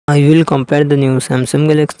will compare the new Samsung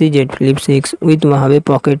Galaxy Z Flip 6 with Huawei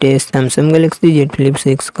Pocket S. Samsung Galaxy Z Flip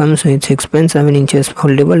 6 comes with 6.7 inches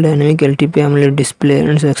foldable dynamic LTP AMOLED display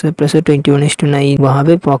and success ratio 21:9.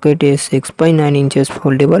 Huawei Pocket S 6.9 inches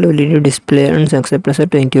foldable OLED display and success ratio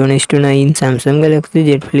 21:9. Samsung Galaxy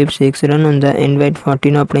Z Flip 6 run on the Android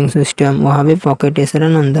 14 operating system. Huawei Pocket S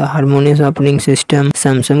run on the Harmonious operating system.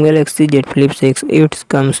 Samsung Galaxy Z Flip 6 it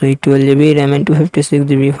comes with 12GB RAM and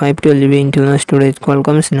 256GB 512GB internal storage.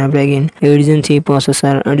 Qualcomm Snapdragon 8 Gen 3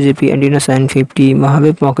 processor, 8GB Adreno 750.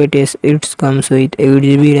 Huawei Pocket S it comes with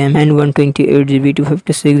 8GB RAM and 128GB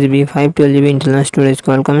 256GB 512GB internal storage.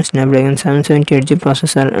 Qualcomm Snapdragon 778G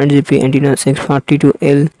processor, 8GB Adreno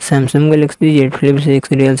 642L. Samsung Galaxy Z Flip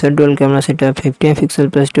 6 real set dual camera setup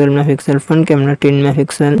 50MP plus 12MP front camera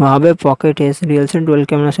 10MP. Huawei Pocket S real set dual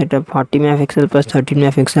camera setup 40MP plus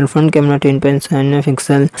 13MP front camera 10.7MP.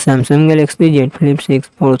 Samsung Galaxy Z Flip 6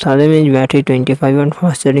 4000 mAh battery 25W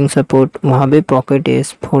fast charging support. Huawei Pocket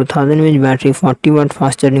S 4000 mAh battery 40W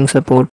fast charging support.